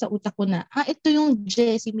nag-mark siya sa utak ko na, ito yung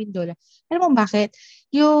Jessie Mendiola. Alam mo bakit?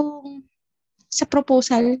 Yung sa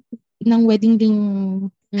proposal ng wedding ring,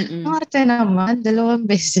 arte naman, 2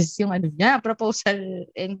 beses yung proposal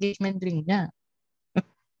engagement ring niya.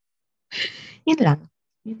 Yun lang.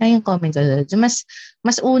 Yun lang yung comment ko.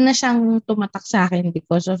 Mas una siyang tumatak sa akin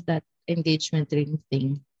because of that engagement ring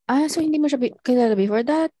thing. So hindi mo siya kilala before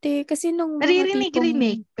dati? Kasi nung mga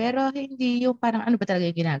Naririnig-rinig, pero hindi yung parang ano ba talaga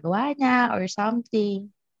yung ginagawa niya or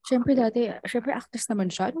something. Siyempre dati, siyempre actress naman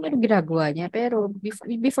siya. Anong ginagawa niya? Pero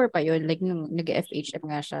before pa yun, like nung nag-FHM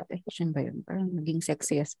nga siya, FHM ba yun? Parang naging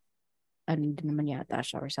sexiest, ano din naman yata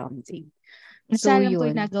siya or something. Basta So alam ko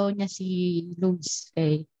yun. ginagawa niya si Luis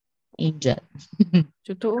kay Angel.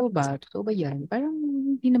 Totoo ba? Totoo ba yan? Parang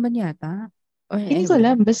hindi naman yata. Or Hindi ko anyway.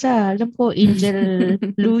 alam. Basta alam ko Angel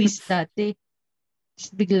Luis dati. Tapos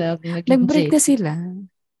biglang naging Nag-break na Jessie. sila.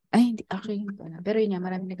 Ay, hindi. Actually, hindi ko alam. Pero yun nga,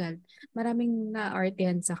 maraming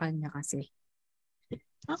na-artihan sa kanya kasi.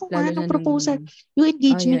 Ako nga, Lalo na nung nung, proposal, yung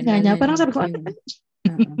engagement yun, nga lalo niya, na parang sabi ko, yung,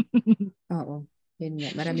 oo, oo, yun nga,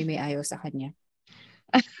 marami may ayaw sa kanya.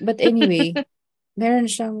 But anyway,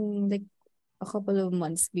 meron siyang, like, a couple of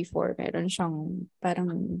months before, meron siyang,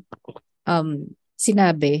 parang,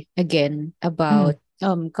 sinabi, again, mm, about,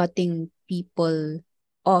 cutting people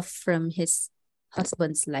off from his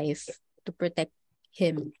husband's life to protect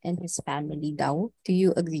him and his family daw. Do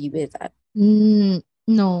you agree with that?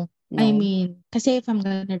 no. I No? mean, kasi if I'm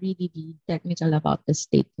gonna really be technical about the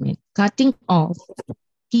statement, cutting off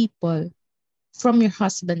people from your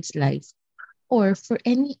husband's life or for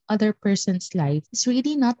any other person's life is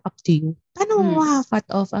really not up to you. Paano mo Mm. cut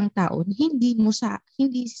off ang tao na hindi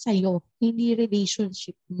sa'yo, hindi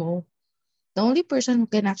relationship mo? The only person who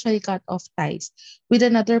can actually cut off ties with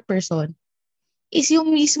another person is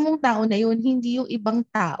yung mismong tao na yun, hindi yung ibang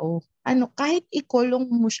tao. Kahit ikulong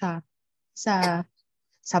mo siya sa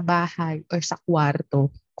bahay or sa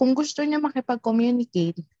kwarto, kung gusto niya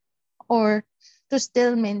makipag-communicate or to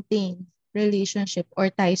still maintain relationship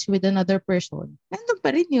or ties with another person, nandun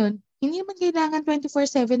pa rin yun. Hindi naman kailangan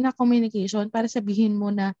 24/7 na communication para sabihin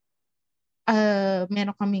mo na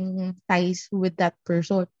meron kaming ties with that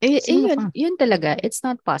person. Sino Yun, ka? yun talaga. It's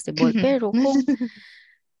not possible.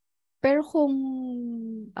 Pero kung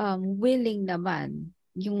willing naman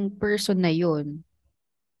yung person na yun,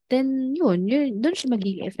 then yun doon siya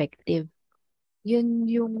magiging effective. Yun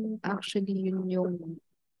yung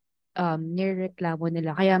nireklamo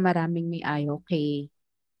nila. Kaya maraming may ayaw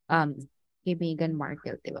um, kay Meghan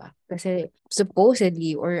Markle, di ba? Kasi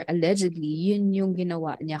supposedly or allegedly, yun yung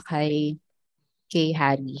ginawa niya kay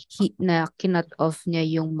Harry. Na kinut off niya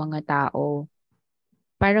yung mga tao.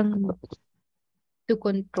 Parang to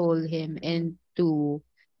control him and to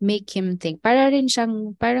make him think. Para rin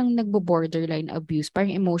siyang, parang nagbo-borderline abuse, parang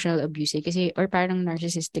emotional abuse kasi, or parang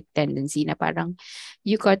narcissistic tendency na parang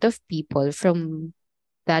you cut off people from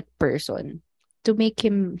that person to make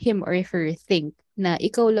him or her think na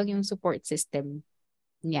ikaw lang yung support system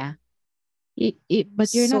niya.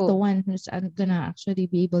 But you're not the So, one who's gonna actually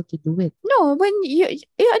be able to do it. no, when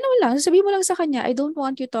ano lang, sabihin mo lang sa kanya, I don't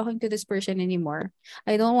want you talking to this person anymore.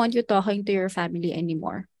 I don't want you talking to your family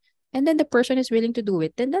anymore. And then the person is willing to do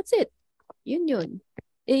it, then that's it. Yun.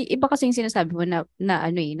 Iba kasi yung sinasabi mo na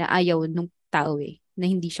ayaw nung tao na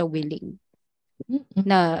hindi siya willing. Mm-mm.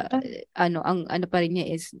 Na ang ano pa rin niya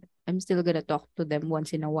is, I'm still gonna talk to them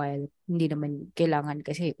once in a while. Hindi naman kailangan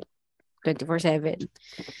kasi 24/7.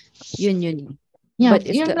 Yun. Yeah, But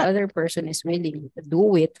if you're the not. other person is willing to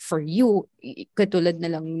do it for you, katulad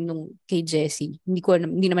na lang nung kay Jessie, hindi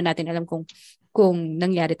naman natin alam kung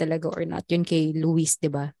nangyari talaga or not yun kay Luis,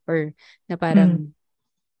 'di ba? Or na Mm, parang,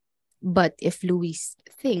 but if Luis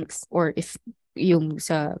thinks, or if yung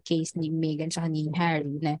sa case ni Meghan tsaka ni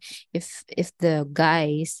Harry, na if the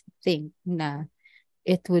guys think na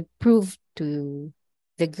it would prove to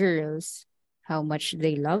the girls how much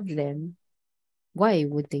they love them, why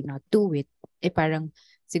would they not do it? Parang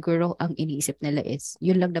siguro ang iniisip nila is,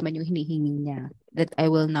 yun lang naman yung hinihingi niya, that I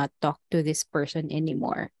will not talk to this person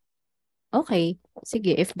anymore. Okay,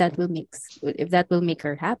 sige, if that will make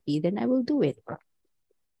her happy, then I will do it.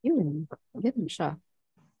 Ganun siya.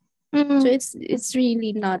 So mm, it's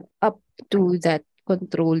really not up to that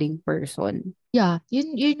controlling person. yeah,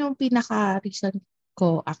 yun yung pinaka-reason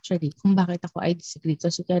ko actually kung bakit ako I disagree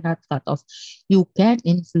because you cannot cut off. You can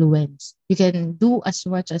influence. You can do as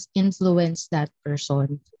much as influence that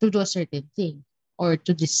person to do a certain thing or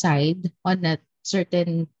to decide on a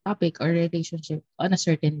certain topic or relationship on a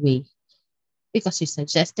certain way because you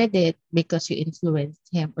suggested it, because you influenced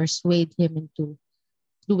him or swayed him into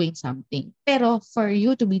doing something. Pero for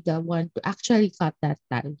you to be the one to actually cut that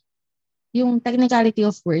tie, yung technicality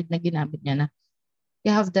of word na ginamit niya na you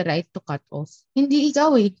have the right to cut off. Hindi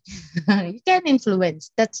ikaw eh. You can influence.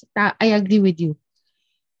 I agree with you.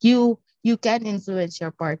 You can influence your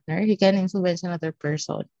partner. You can influence another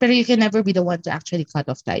person. Pero you can never be the one to actually cut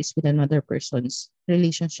off ties with another person's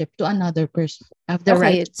relationship to another person. You have the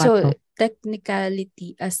right Okay, to cut so off.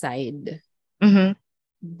 technicality aside, Mm-hmm.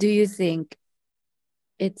 do you think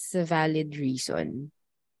it's a valid reason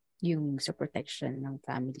yung sa protection ng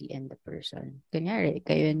family and the person? Kunyari,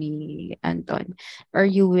 kayo ni Anton, are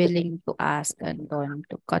you willing to ask Anton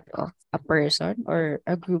to cut off a person or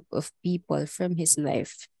a group of people from his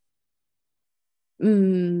life?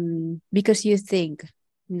 Because you think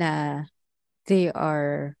na they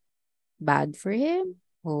are bad for him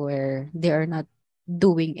or they are not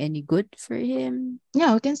doing any good for him?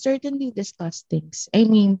 Yeah, we can certainly discuss things. I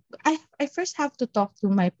mean, I first have to talk to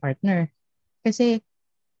my partner. Kasi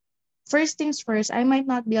first things first, I might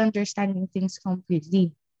not be understanding things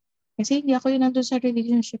completely. Kasi hindi ako yung nandun sa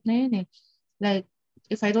relationship na yun eh. Like,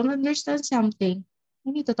 if I don't understand something, I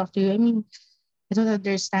need to talk to you. I mean, I don't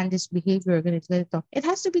understand this behavior. Ganito. It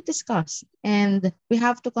has to be discussed. And we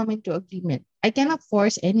have to come into agreement. I cannot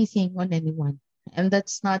force anything on anyone. And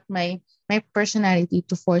that's not my personality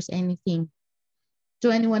to force anything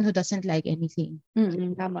to anyone who doesn't like anything.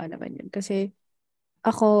 Tama naman yun. Kasi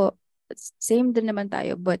ako, same din naman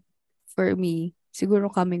tayo. But for me,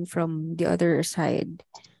 siguro coming from the other side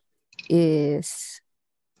is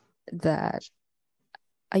that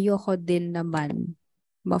ayoko din naman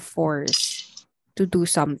ma-force to do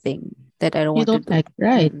something that I don't You want to don't do. like,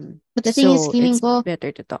 right? But the thing is, feeling it's ko,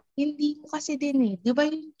 better to talk. hindi mo kasi din eh. Di ba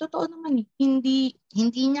yung totoo naman eh. Hindi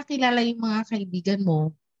niya kilala yung mga kaibigan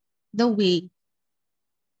mo the way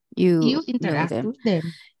you interact with them.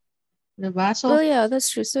 Diba? So, well, yeah,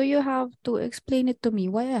 that's true. So you have to explain it to me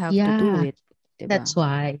why I have to do it. Diba? That's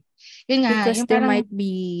why. Yun nga, because yung there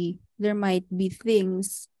parang, might be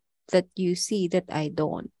things that you see that I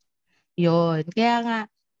don't. Yun. Kaya nga,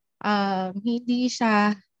 hindi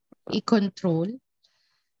siya i-control.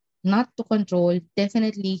 Not to control.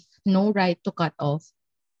 Definitely no right to cut off.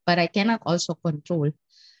 But I cannot also control.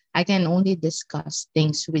 I can only discuss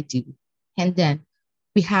things with you. And then,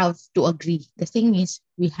 we have to agree. The thing is,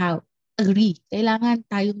 we have agree. Kailangan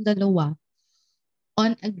tayong dalawa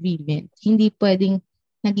on agreement. Hindi pwedeng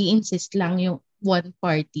nag-i-insist lang yung one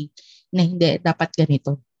party na hindi, dapat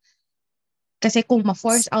ganito. Kasi kung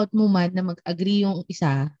ma-force out mo man na mag-agree yung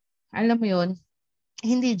isa, alam mo yun,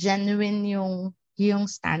 hindi genuine yung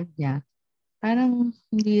stand niya. Parang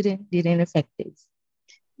hindi rin effective.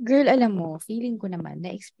 Girl, alam mo, feeling ko naman,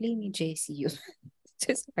 na-explain ni JC yun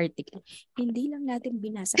sa article. Hindi lang natin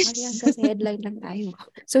binasa kasi hanggang sa headline lang tayo.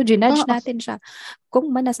 So, ginudge natin siya. Kung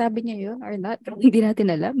manasabi niya yun or not, hindi natin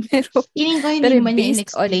alam. Pero, feeling ko hindi naman niya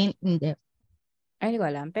in-explain in depth. Ay, ko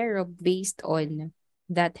alam. Pero based on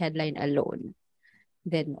that headline alone,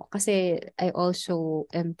 then no. Kasi I also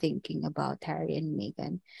am thinking about Harry and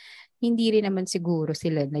Meghan. Hindi rin naman siguro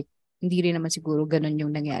sila, like, hindi rin naman siguro ganun yung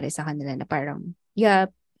nangyari sa kanila na parang, yeah,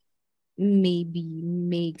 maybe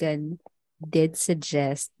Meghan did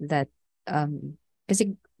suggest that,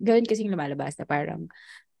 kasi gawin kasing lumalabas na parang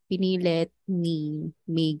pinilit ni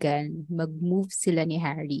Meghan mag-move sila ni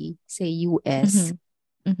Harry sa US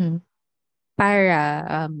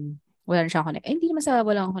para wala na siyang connection. Hindi naman sa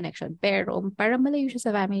walang connection, pero para malayo siya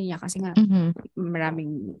sa family niya kasi nga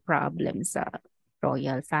maraming problems sa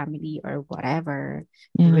royal family or whatever.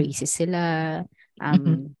 Racist sila.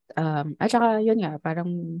 At saka yun nga,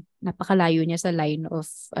 parang napakalayo niya sa line of,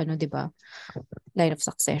 diba? Line of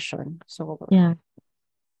succession. So,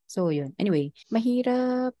 so yun. Anyway,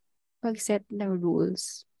 mahirap pag-set ng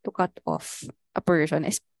rules to cut off a person.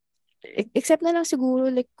 Except na lang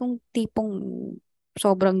siguro like kung tipong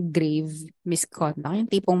sobrang grave misconduct,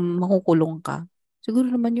 yung tipong makukulong ka. Siguro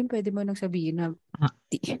naman yun pwede mo nang sabihin na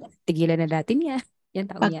tigilan na natin yan. Yan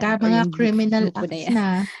tao pagka yan. mga criminal acts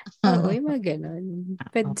na. Oo, yung mga ganun.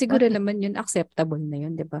 Pwede, siguro naman yun acceptable na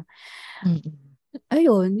yun, di ba?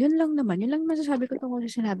 Ayun, yun lang naman. Yun lang masasabi ko tungkol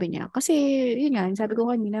sa sinabi niya. Kasi, yun nga, sabi ko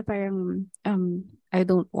kanina parang I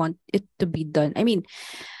don't want it to be done. I mean,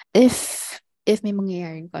 if may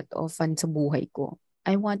mangyayaring cut-offan sa buhay ko,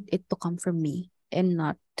 I want it to come from me and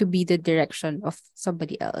not to be the direction of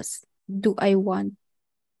somebody else. Do I want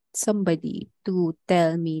somebody to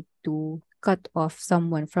tell me to cut off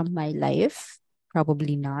someone from my life?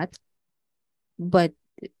 Probably not. But,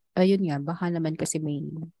 ayun nga, baka naman kasi may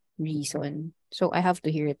reason. So, I have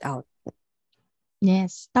to hear it out.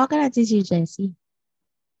 Yes. Talk natin si Jessie.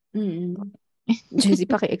 Jessie,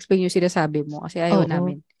 paki-explain yung sinasabi mo kasi ayaw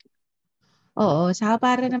namin. Oo, saka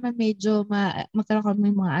para naman medyo magkaroon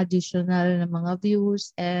kami mga additional na mga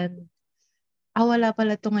views and wala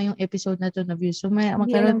pala to ngayong episode na to na views. So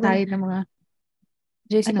magkaroon tayo ng mga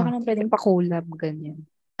Jessie, baka naman pwedeng pa-collab ganyan.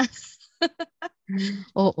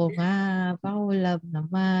 Oo nga, pa-collab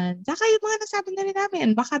naman. Saka yung mga nasabi na rin namin,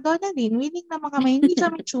 baka doon na din, willing naman kami, hindi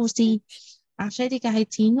kami choosy. Actually,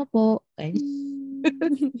 kahit sino po.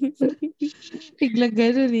 Biglang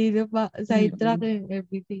ganun eh. Sidetrack Mm. yung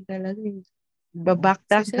everything talaga eh. So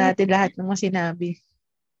Babacktrack natin lahat ng mga sinabi.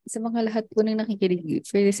 sa mga lahat po ng nakikinig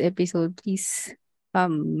for this episode, please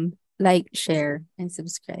like, share, and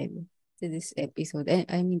subscribe to this episode.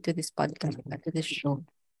 I mean to this podcast, to this show.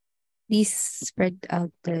 Please spread out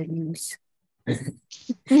the news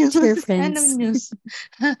to your Anong friends. news?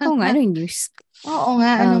 Oo nga, ano yung news? Oo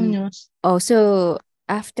nga, anong Um, news? so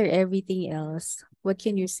after everything else, what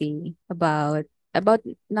can you say about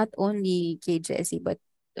not only KJSE but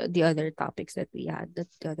the other topics that we had, the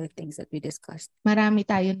other things that we discussed? Marami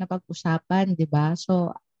tayong napag-usapan, di ba?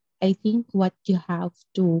 So, I think what you have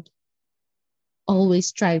to always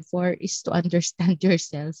strive for is to understand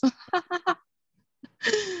yourself.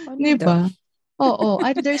 Ano Di daw? ba? Oo,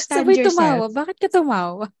 understand Sabay yourself. tumawa. Bakit ka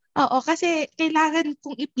tumawa? Oo, kasi kailangan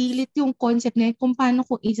kong ipilit yung concept na yun kung paano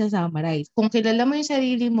ko isa-summarize. Kung kilala mo yung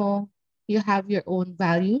sarili mo, you have your own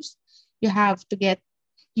values. You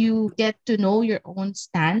get to know your own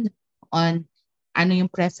stand on ano yung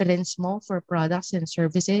preference mo for products and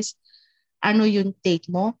services, ano yung take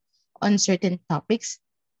mo on certain topics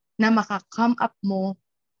na maka-come up mo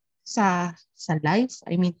sa life,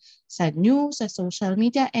 I mean, sa news, sa social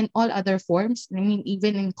media, and all other forms. I mean,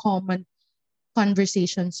 even in common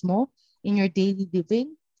conversations mo in your daily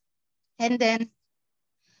living. And then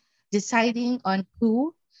deciding on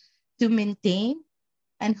who to maintain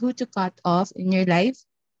and who to cut off in your life.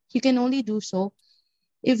 You can only do so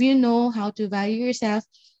if you know how to value yourself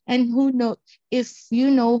and if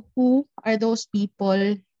you know who are those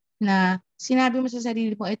people na sinabi mo sa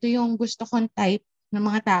sarili mo, ito yung gusto kong type ng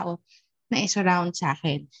mga tao na i-surround sa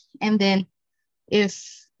akin. And then, if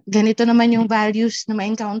ganito naman yung values na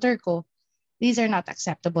ma-encounter ko, these are not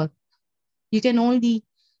acceptable. You can only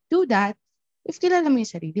do that if kilala mo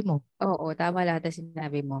yung sarili mo. Oo, tama lahat ng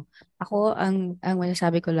sinabi mo. Ako, ang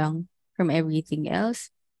masasabi ko lang from everything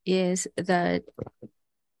else is that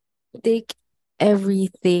take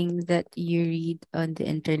everything that you read on the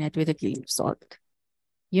internet with a grain of salt.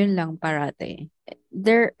 Yun lang parate.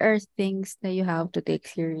 There are things that you have to take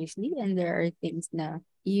seriously and there are things na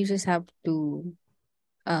you just have to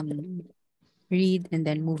um read and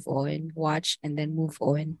then move on, watch and then move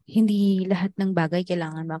on. Hindi lahat ng bagay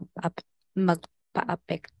kailangan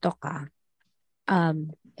magpa-apekto ka.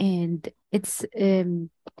 And it's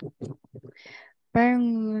parang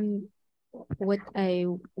what I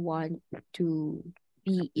want to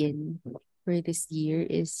be in for this year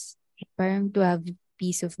is parang to have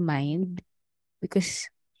peace of mind because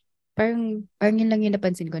parang yun lang yung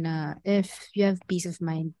napansin ko na if you have peace of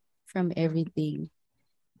mind from everything,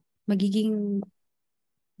 magiging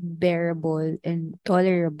bearable and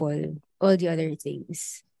tolerable all the other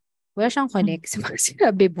things. Wala siyang connect sa mga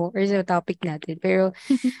sinabi mo or sa topic natin. Pero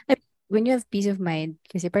when you have peace of mind,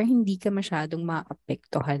 kasi parang hindi ka masyadong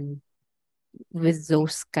maapektuhan with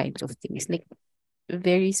those kinds of things. Like,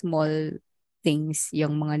 very small things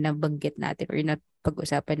yung mga nabanggit natin or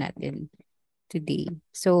napag-usapan natin today.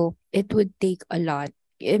 So, it would take a lot.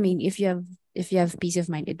 I mean, if you have peace of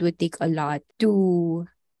mind, it would take a lot to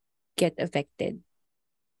get affected.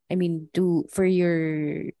 I mean, for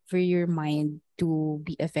your mind to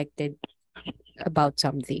be affected about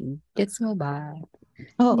something. Gets mo ba?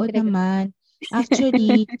 Oo Hindi ka naman.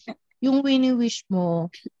 Actually, yung wini-wish mo,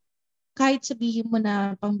 kahit sabihin mo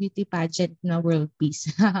na pang beauty pageant na world peace,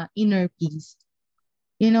 inner peace.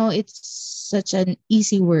 You know, it's such an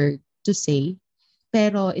easy word to say,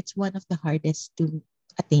 pero it's one of the hardest to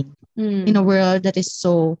attain. In a world that is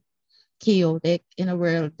so chaotic, in a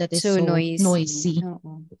world that is so so noisy. noisy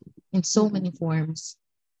in so many forms.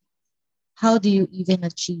 How do you even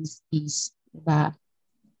achieve peace? Diba?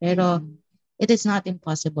 Pero it is not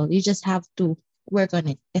impossible. You just have to work on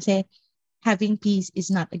it. Kasi having peace is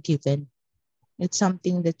not a given. It's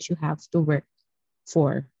something that you have to work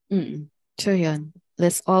for. So yun,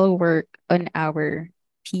 let's all work on our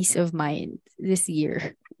peace of mind this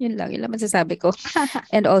year. Yun lang masasabi ko.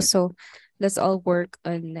 And also, let's all work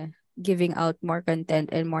on giving out more content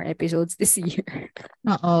and more episodes this year.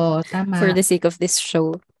 Oo, tama. For the sake of this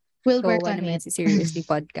show. We'll work on it. Seriously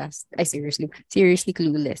podcast. Seriously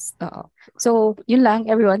clueless. So, yun lang,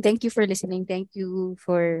 everyone. Thank you for listening. Thank you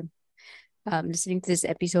for listening to this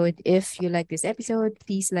episode. If you like this episode,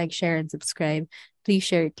 please like, share, and subscribe. Please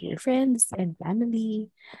share it to your friends and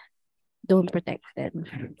family. Don't protect them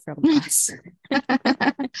from us.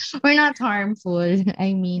 We're not harmful.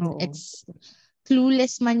 I mean, Oo. it's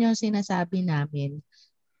clueless man yung sinasabi namin.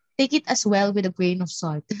 Take it as well with a grain of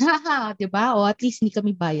salt. Diba? O at least hindi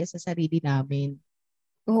kami bias sa sarili namin.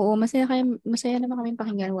 Oo, masaya naman kami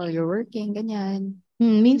pakinggan while you're working, ganyan.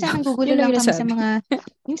 Minsan nanggugulo Yun lang lang yung kami sa nasabi. mga,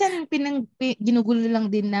 minsan ginugulo lang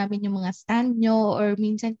din namin yung mga stand nyo or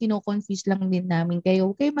minsan kino-confuse lang din namin kayo.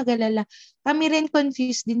 Huwag kayong mag-alala. Kami rin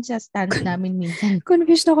confused din sa stance namin minsan.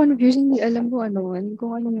 Confused, hindi alam ko ano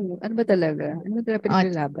ba talaga? Ano ba talaga At,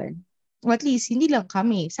 pinaglalaban? at least, hindi lang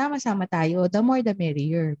kami. Sama-sama tayo. The more the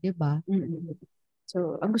merrier, di ba? Mm.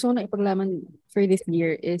 So, ang gusto ko na ipaglaman for this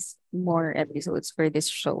year is more episodes for this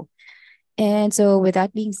show. And so, with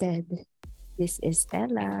that being said, this is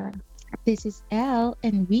Stella. This is Elle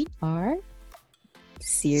and we are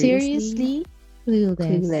Seriously Seriously Clueless.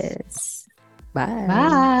 clueless. Bye.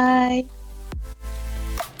 Bye!